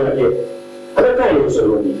immédiat. Avec ça il est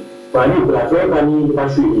selon lui. Parler pour la faire, parler pas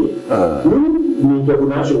chuter. Ni ke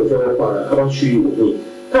kuna shi fe kwa aba shi ni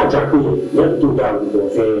ka ja ku ya to da ko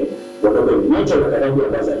fe wona be ni cho la da bi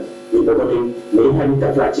abaza ni ko ni le ha ni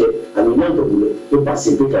ta flache ani na to bule to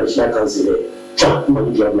passer to ka shi cancel cha ma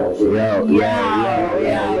ni ja la fe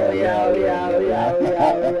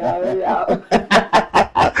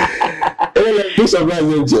Big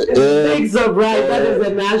surprise, that is a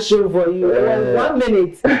nice show for you. 1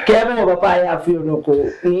 minute. Kevin Papa I have you no ko.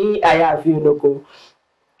 Ni I have you no ko.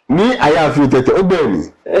 Ni aya fi tete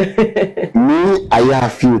obeni. Ni aya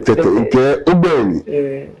fi tete nke obeni.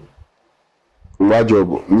 Nwa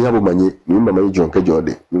job ni abo manye ni mama yi jonke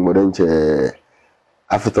jode. Ni modenche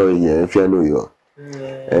after ye fi anu yo.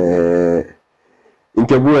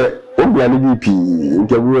 Nke buwe obia ni BP,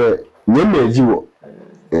 nke buwe nyeme ejiwo.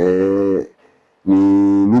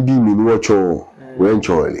 Ni bi mi ni wocho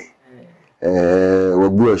wenchole.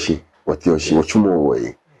 Wogbuoshi, watioshi, wachumo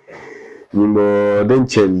woyi. Nimo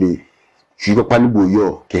dencheli chuko pani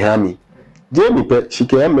boyo ke hami je mi pe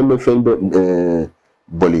shike am me fe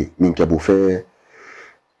boli min ke bu fe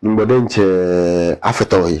nimo denche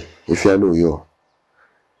afetoyi efia no yo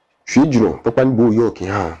chujuno pe pani boyo ke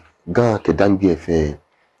ha ga ke dangi fe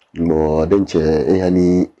nimo denche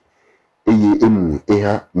ehani eye emu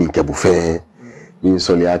eha min ke bu fe min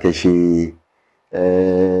soli ake shi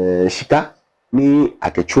shika ni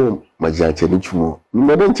akecho majanche ni chumo ni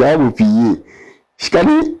modern chabu piye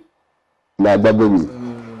shikani na babomi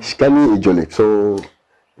shikani ejole so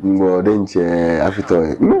modern che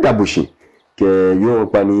afito ndabushi ke yo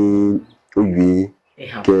pani oyi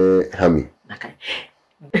ke hami nakai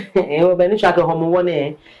e beni chaka homo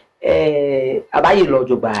woni abayi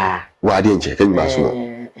lojo ba wa de nche ke ngba so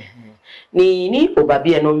ni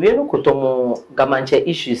obabie no wie no kotomo gamanche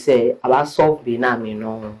issue say aba solve be na me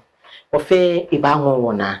no ofe iba ho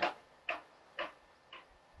wona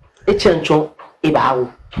echencho iba wo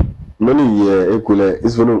noni ye ekule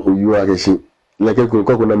isfono oyu akeshi like ekule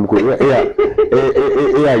ko na mko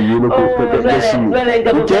ya you no ko keshi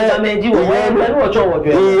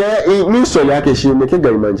mi so ya keshi me ke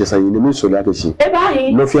ga Manchester yi mi so ya keshi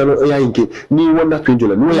no fi no ya nke ni wona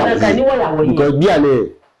twinjola no ya because bia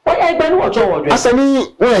ne o ya igbe ni ojo wojo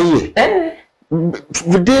asani o ya yi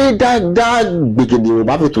de da beginning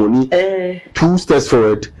ba feto ni 2 steps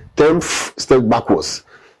forward 10 steps backwards.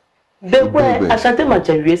 Bekwe asante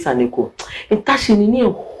machawie saneko entashi ni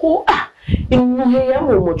ho inu he ya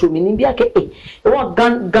mo mocho mi ni bia ke wa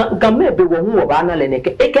gamebe wo hu wo ba na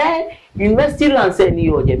leneke eke university lance ni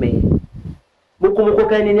yo jeme moko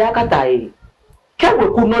ka ni akata ke we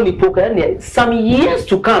ku no ni poka ni some years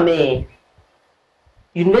to come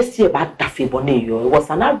university ba dafe bone yo was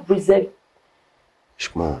an reserve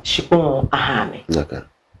shikmo ahame naka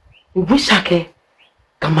wishake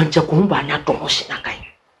kamancha ko mba nya to hoshina kai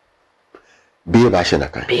biye ba she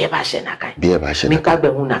nakai mi ka gbe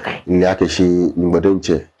hu nakai ni akeshi ngbodo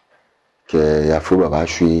nche ke ya fu baba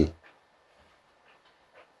hwe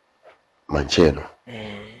manche no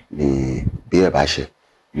ni biye ba she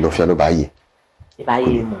no fia no ba yi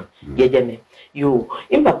mo yejeme yo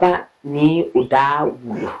in papa ni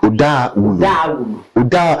Odaawulu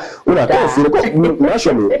una ko fi ko ma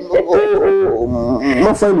show me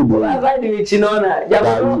ma fa ni bo baba ni chinona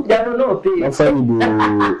jabo no pe ma fa ni bo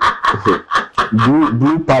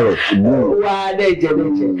blue parrot blue wa deje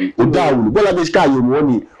Odaawulu bola be ska yo mo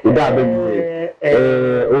ni Odaawulu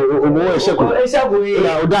o mo eseko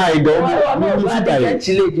na Odaawulu ni fi dai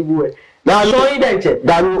chile jibu e na so idenche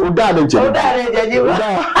daru Odaawulu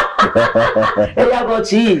eya go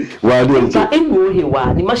ti wa de nti enu he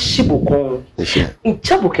wa ni ma shibukon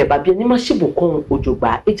nchabuke babia ni ma shibukon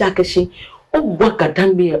ojogba ejakeshi ogwa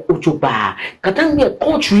katangbe ojogba katangbe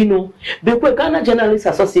country no bekwe Ghana Journalists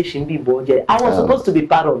Association bi boje I was supposed to be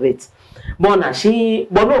part of it bona she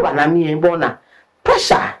bono ba na mi bona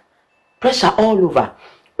pressure all over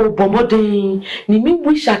obomode ni mi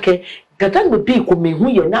wishake katangbe bi ko mehu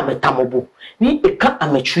ye na metamobo ni eka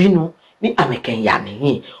ametri no ni ameken ya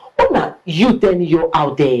me Ona youth and you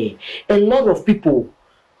out there. A lot of people.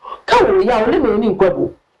 Kawo ya ole me ni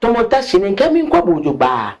nkwabo. Tomota shi ne nka mi nkwabo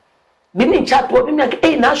ojoba. Bi ni chat wo bi mi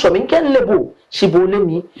like na show mi nken lebo. Shibole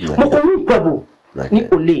mi. Mo ko nkwabo. Ni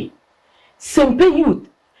ole. Sempe youth.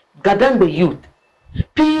 Gadangbe youth.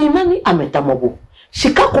 Pi mani ametamobo.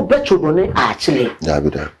 Shika ko becho do ne achile.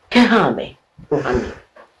 Dabida. Ke ha me. O ami.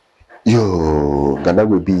 Yo,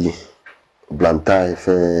 Gadangbe bi blanta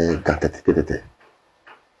fe gatetete.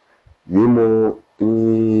 Mimo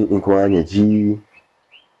inko anyeji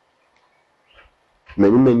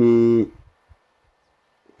many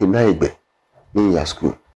inaigbe in ya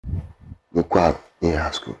school ni kwa in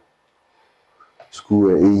ya school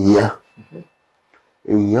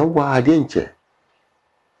iya wa de nche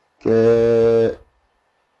ke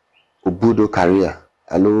obudo career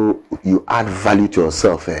allo you add value to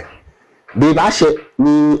yourself be ba she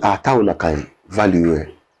ni atawo na kan value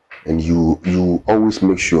and you always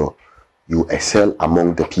make sure you excel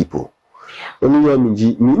among the people. Oni yo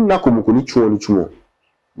minji mi na komuko ni chuo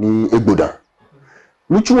ni egboda.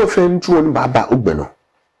 Ni chuo fe ni chuo ni baba ogbeno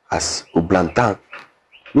as oblantan.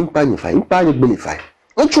 Ni pa ni gbele fa.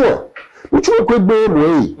 Ni chuo ko egbe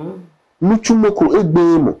mo Ni chuo ko egbe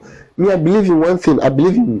mo. Me I believe in one thing, I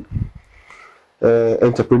believe in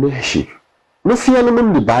entrepreneurship. No fear no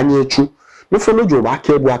me ba nya echu. No fe no jo ba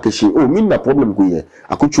ka ebu akeshi. Oh, mi na problem ko ye.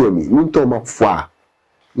 Akuchuo mi. Ni to ma fwa.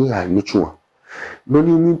 Ni ha ni chuo. No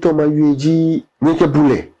ni to ma yueji ni ke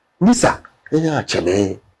bule. Nisa. Enya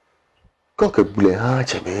cheme. Ko ke bule ha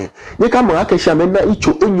cheme. Ni ka mo akeshi amena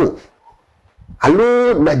icho enyo.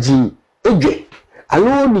 Alo na ji eje.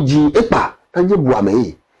 Alo ni ji epa. Tanje bu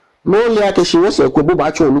ame. No le akeshi wo se ko bo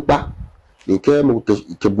ba chuo nupa. Ni ke mo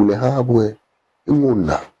ke bule ha bu e.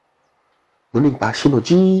 Ngona. No ni pa shi no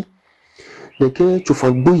ji. Neke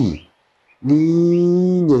chufagboyi ni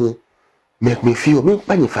nye make me feel me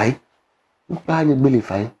pa ni fai pa ni gbele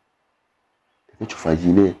fai neke chufaji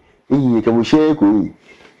ne eyi ke mo se ko yi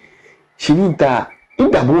shininta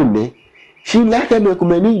indabo ne she like me ko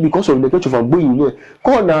many because of neke chufagboyi ne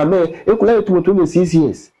ko na me e ko la to 6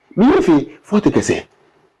 years mi fe 40 kese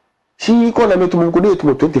she ko na me to mo ko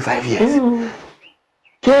 25 years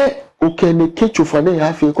ke okay ne kecho fa na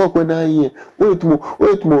ya fe ko na ye wait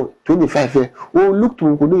mo 25 look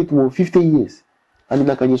to ko wait mo 50 years ani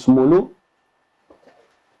na kanye smolo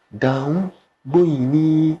down boy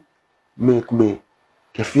ni me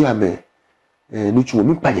ke fi ame no chuo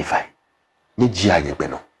mi pa je fa ni ji anye pe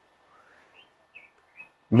no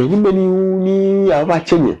many ni aba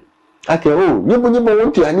chenye ake nyebo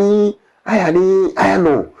wontu ani aya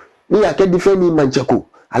no ni ake defend manchako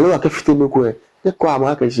alo ake fite me ko e ko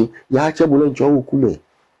ama ake shi ya che bule ncho okume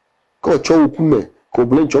ko cho okume ko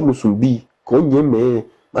bule ncho musumbi ko nyeme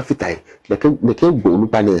ma fitai ne ke gbo nu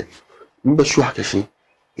pa ne mbe shu ake shi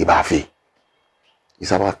iba fi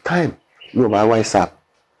it's about time no ba WhatsApp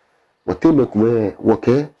wote me kuma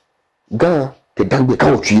woke gan ke dangbe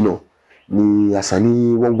ka otwi no ni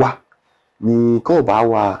asani wawa ni ko ba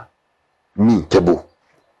wa ni kebo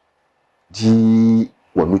ji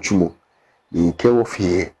wanuchumo ni kewo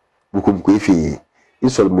fie bukumko fie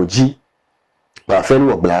insol moji ba fe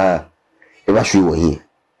ni obla e ba shu wo yin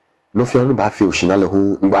no fi anu ba fe oshinale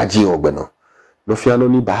hu ngba ji ogbe no no fi anu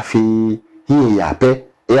ni ba fe yin ya pe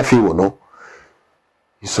e ya fe wo no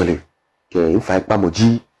insole ke infa pa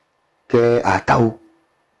moji ke atawo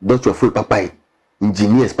doctor fu papai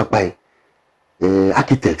engineers papai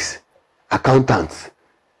architects, accountants,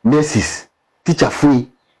 nurses, teacher free.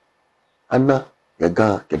 Anna,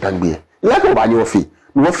 yaga, kedangbe. Like what you offer,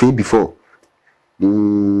 you offer before.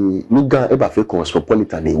 Ni ga eba fe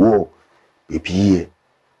cosmopolitan e wo baby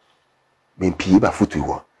me pie ba futu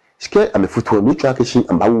wo. Ske ame futu no twa keshi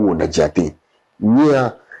amba wo na jate.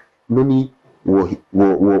 Nia no ni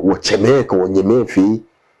wo cheme ko nyeme fi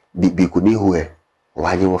bi ko ni ho e.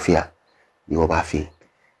 Wa nyi wo fia. Ni wo ba fi.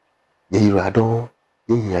 Ye rado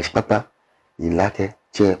ye ya papa in lake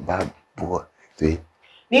che ba bo te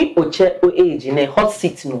ni oche o age ne hot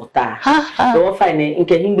seat no ta do fa ne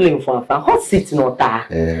nke English for fa hot seat no ta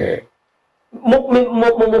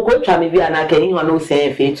mo ko twa me bia na ke hin no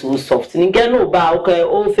say fe too soft ni nke no ba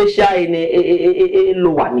o facial ne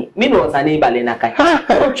low ani me no sa ne bale na kai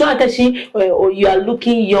o twa ka shi you are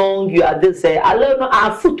looking young, you are this alo no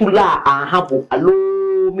afutula ahabo alo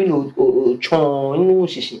me no chon nu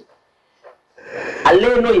shishi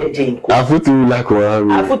ale no ye jenko afutu la ko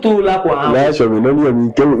na so me no ni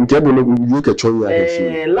nke bo no yu ke chon ya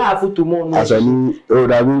ke la afutu mo no asani o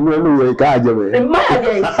da bi no we ka je me ma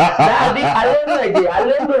je da bi ale no je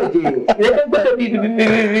le ke gbe bi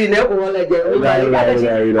ne ko wala je o ba ka je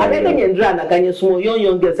ale ke ndra na kanye sumo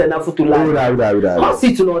yon get na afutu la o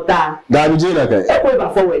sit no ta da bi je na ka e ko ba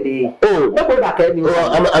forward e ko ba ka ni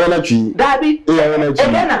ana twi da bi ana twi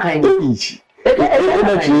na kanye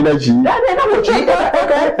energy.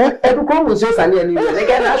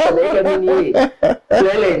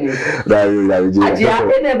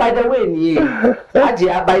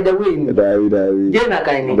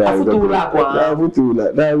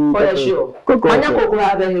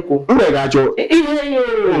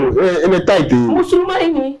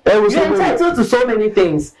 to so many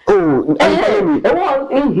things.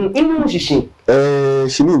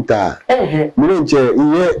 Shininta. Murenche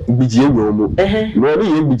iye bije nyomo. No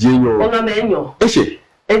ni ye bije nyomo. Ona me enyo. Eshe.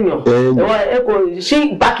 Enyo. Eko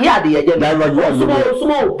shi backyard ye je.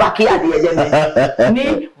 Sumo backyard ye je.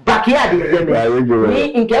 Ni backyard ye je.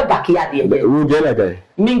 Ni nke backyard ye je. Wo je na kai.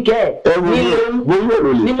 Ni nke.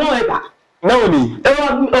 Ni mo eba. No ni.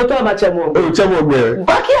 Oto ma chemo. Chemo gbe.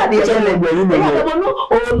 Backyard ye je.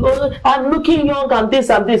 I'm looking young and this,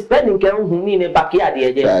 spending care ni ne backyard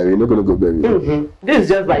ye je. We no go baby. This is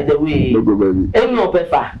just by the way. No go baby. Enyo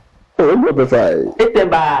pefa. No pefa.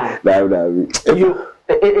 Etemba. You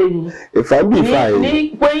if I be fine.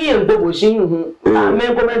 Ni when you go shin hu.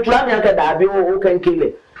 Me ko me try me aka da bi o kan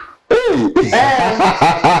kile.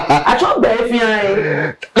 I chop be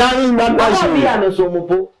fian. Nani na ba bi ame so mo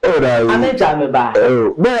po. Oh da. Ame ja me ba.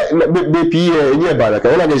 Be pie ni e ba da ka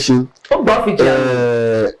wala ga shin. O ba fi ja.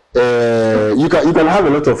 You can have a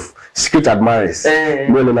lot of secret admirers.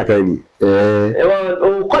 No na kaini.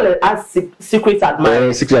 We call it as secret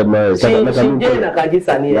admirers. Secret admirers. Shinje na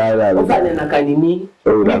kajisa ni. O fa na kani ni.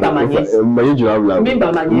 Mimba manye. Manye jura bla.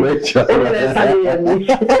 Mimba manye. Ele sale ya ni.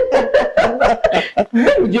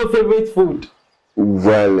 What is your favorite food?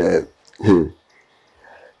 Well, can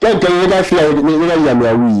you guys feel like you guys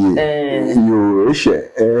are me? You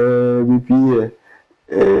share. BP.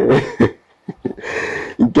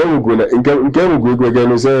 Nkemu go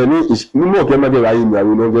no say ni mo ke ma de wa yi mi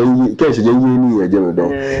awi no ge ke se je yi ni e je me do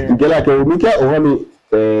nkela ke mi ke o mi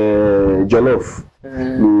jollof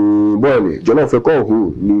ni bole jollof ko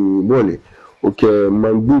hu ni bole o ke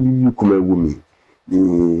man bi kuma wu mi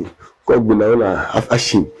ni ko gbu na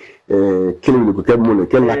afashin kele ko ke mo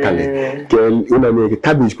ke la kale ke una ne ke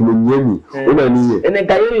cabbage ko nyemi una ni ene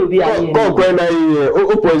ga yo bi ayi ko na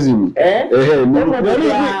o poison no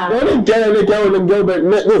jere ne ke o ne go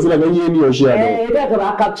no feel like yemi o share be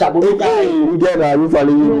ka capture bo ka nge na mi fa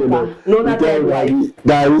le yemi no na ke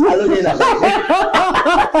gari alo de na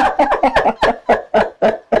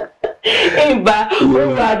Imba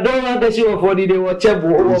oga donga kashi ofodi de wachebu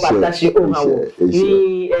owo batashi ohawo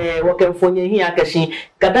ni wakemfonye hi akashi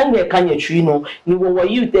kadange kanye twi no ni wo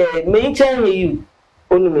youth me chen you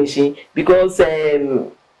onumeshi because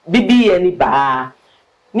bibi ani ba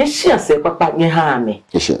nye shia se papa nye ha me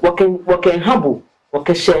waken habu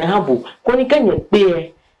wakeshe habu koni kanye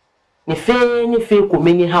pe ni fe ko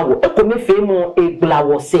menye hawo e ko me fe mo egbla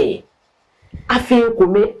wo se afi ko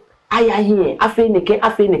me aya hie afi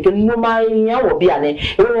neke no ma ya wo bia ne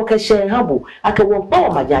e wo ka she habu aka wo pa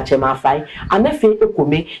ma ja che ma fai anafe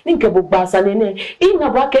ekome ni nke bo gbasa ne ina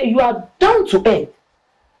bo aka you are down to earth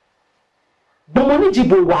bomoni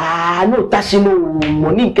jibo wa no tashino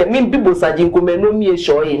moni nke mi bibo saji nkome no mi e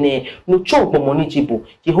sho ne no cho bomoni jibo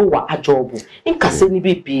Jehovah ajobu nka se ni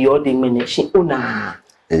bibi o de mene shi ona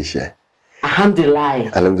alhamdulillah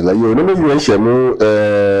yo no me she mu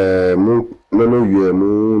no you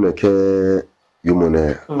mu na ke you mo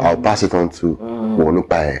na I'll pass it on to wonu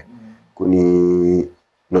pa kuni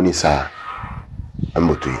no ni sa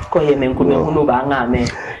amotu ko ye men ko me hunu ba nga me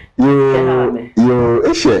yo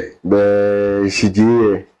eshe be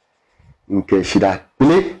shiji nke shida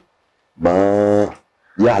pele ba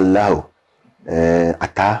ya Allah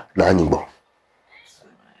ata na nyigbo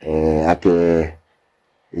ake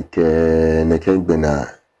ike neke gbena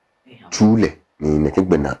chule ni neke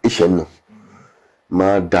gbena ishenu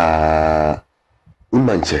ma da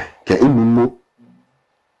imanche ke inumu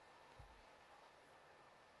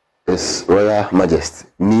es Royal Majesty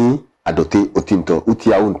ni Adote otinto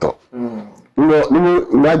utia unto no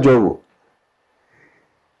na jowo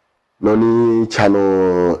no ni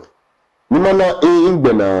chano ni mana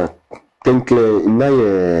ingbena tenkle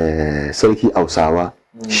inaye Sarki Hausawa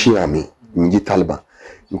Shiami Nji Talba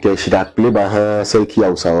nke shida pleba ha Sarki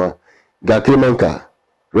Hausawa ga Krimanka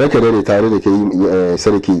rekere da tare da ke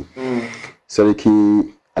Sarki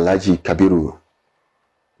Alhaji Kabiru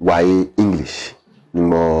waye English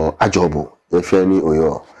mo ajobo efeni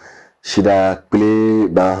oyo shida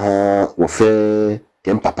pleba ha wofe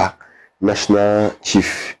kem papa National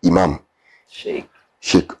Chief Imam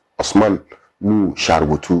Sheikh Osman Nu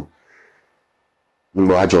Sharbutu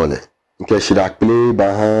mo ajole nke shida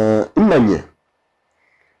pleba ha imanye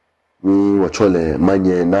ni wachole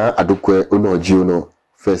manye na adukwe onoji ono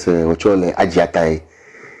fese wachole ajiatai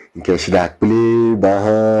nke shida pele ba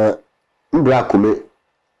ha mbra kome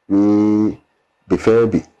ni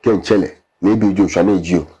befebi kenchele na ebi jo shana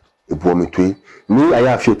ejio ebu ometwe ni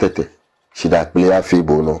aya afi tete shida pele afi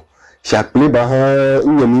bo no shida pele ba ha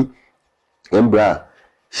nyami mbra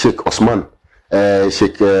Sheikh Osman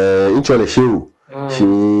Sheikh inchole shehu shi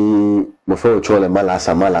mo fe wachole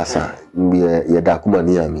malasa mbi yeda kuma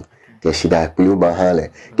ni ami ke shida pele ba ha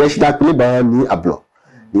le ke shida pele ba ni ablo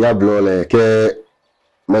le ke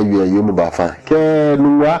mayu yomu ba fa ke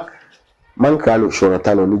nuwa mankalo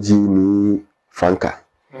shonatalo ni ji ni franka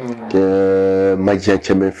ke majia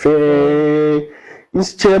cheme fe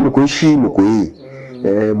ische mo ko shi mo ko yi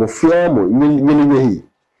mo fia mo nyeli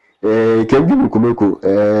ke bi mo ko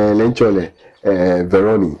lenchole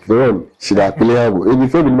Veroni shida pele abo ebi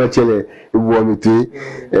fe bi ma chele ebu o mitu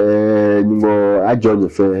ni mo ajonye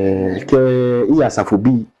fe ke iya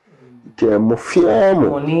safobi ke mo fia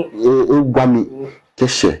mo gwami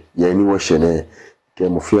keshe ye ni wo shene ke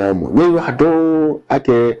mo fia mo ye ado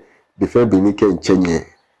ake be fe bi ni ke nchenye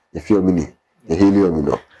e fi o mini e heli o mi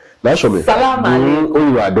no na so me salam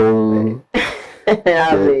alaikum o ado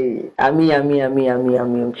ami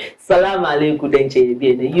salam alaikum denche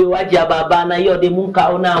biene yo aja baba na yo de munka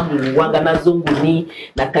ona mu wanga na zunguni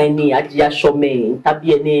na kaini aja shome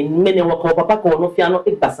tabiene mene wako papa ko no fiano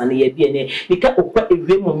ebasane ye biene nika okwa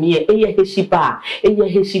ewe momie eye heshiba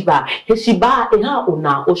ha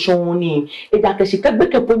ona oshoni eja kashika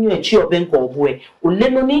beke ponyo echi obenko obwe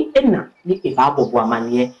oleno ni ena ni eba bobo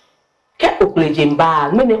amanie ke okleje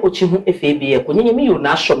mba mene ochihu efebe ko nyenye mi yo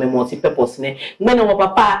na shome multi purpose ne mene wo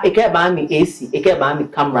papa eke ba mi AC eke ba mi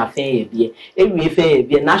camera fe ebie ewie fe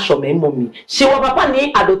ebie na shome momi shi wo papa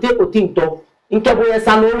ni Adote otinto nke bo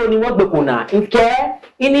yesa no ni wo gbekuna nke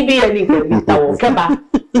ini bi eni nke tawo ke ba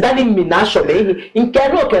dani mi na shome nke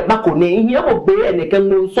no ke ba ko ne ihe wo gbe ene ke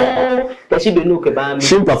no so ke shi be no ke ba mi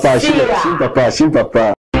shin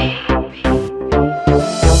papa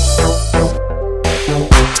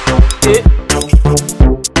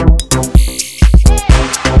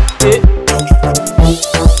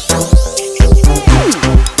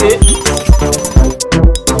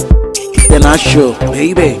show,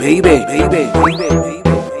 baby, baby, baby, baby,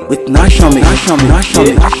 baby, with Nash on me, Nash on me, Nash on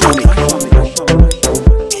me, Nash on me.